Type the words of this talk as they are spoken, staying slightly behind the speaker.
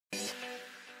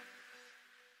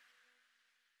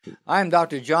I'm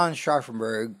Dr. John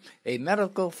Scharffenberg, a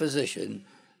medical physician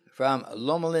from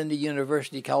Loma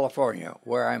University, California,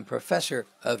 where I'm professor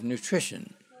of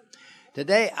nutrition.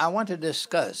 Today, I want to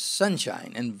discuss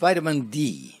sunshine and vitamin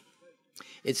D.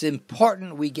 It's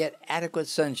important we get adequate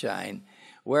sunshine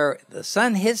where the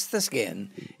sun hits the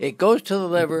skin, it goes to the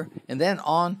liver, and then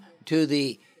on to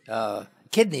the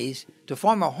kidneys to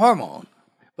form a hormone.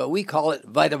 But we call it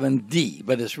vitamin D,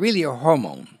 but it's really a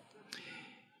hormone.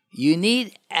 You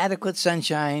need adequate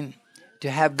sunshine to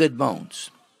have good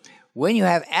bones. When you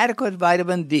have adequate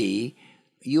vitamin D,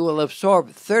 you will absorb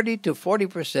 30 to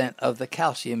 40% of the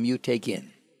calcium you take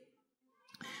in.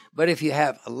 But if you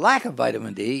have a lack of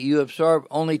vitamin D, you absorb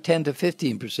only 10 to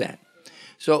 15%.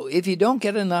 So if you don't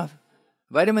get enough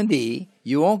vitamin D,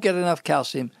 you won't get enough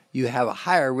calcium, you have a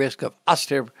higher risk of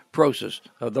osteoporosis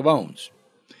of the bones.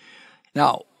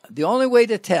 Now, the only way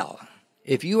to tell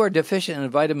if you are deficient in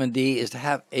vitamin D is to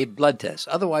have a blood test.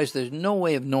 Otherwise, there's no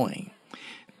way of knowing.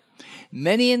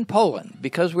 Many in Poland,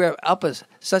 because we're up at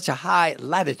such a high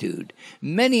latitude,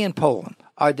 many in Poland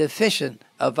are deficient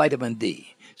of vitamin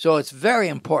D. So it's very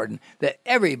important that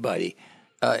everybody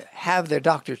have their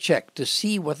doctor check to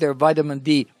see what their vitamin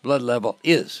D blood level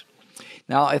is.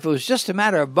 Now, if it was just a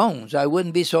matter of bones, I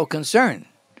wouldn't be so concerned.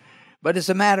 But it's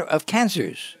a matter of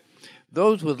cancers.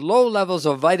 Those with low levels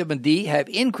of vitamin D have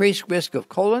increased risk of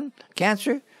colon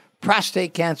cancer,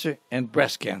 prostate cancer, and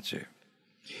breast cancer.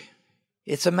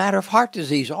 It's a matter of heart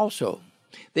disease also.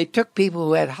 They took people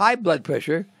who had high blood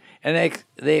pressure and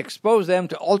they exposed them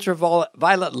to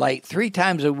ultraviolet light 3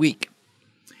 times a week.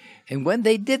 And when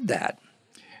they did that,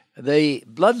 the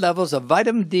blood levels of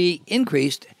vitamin D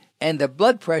increased and the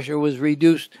blood pressure was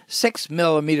reduced 6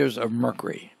 millimeters of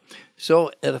mercury. So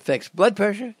it affects blood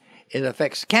pressure, it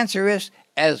affects cancer risk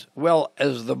as well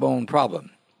as the bone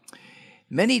problem.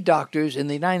 Many doctors in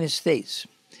the United States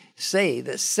say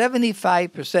that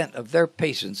 75% of their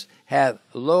patients have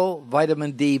low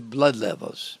vitamin D blood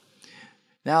levels.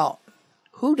 Now,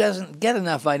 who doesn't get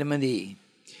enough vitamin D?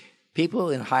 People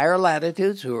in higher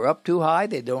latitudes who are up too high,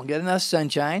 they don't get enough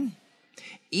sunshine.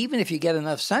 Even if you get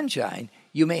enough sunshine,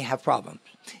 you may have problems.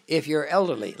 If you're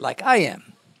elderly, like I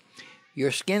am,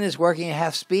 your skin is working at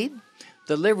half speed,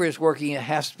 the liver is working at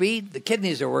half speed, the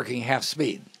kidneys are working at half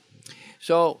speed.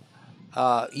 So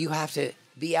you have to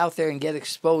be out there and get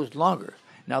exposed longer.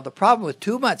 Now, the problem with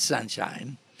too much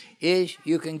sunshine is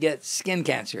you can get skin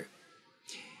cancer.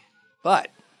 But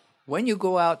when you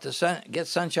go out to get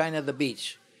sunshine at the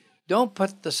beach, don't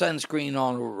put the sunscreen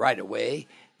on right away.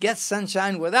 Get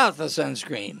sunshine without the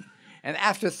sunscreen. And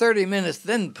after 30 minutes,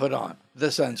 then put on the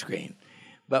sunscreen.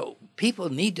 But people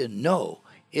need to know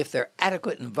if they're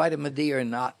adequate in vitamin D or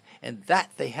not, and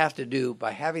that they have to do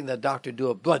by having the doctor do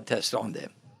a blood test on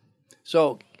them.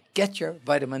 So get your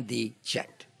vitamin D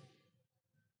checked.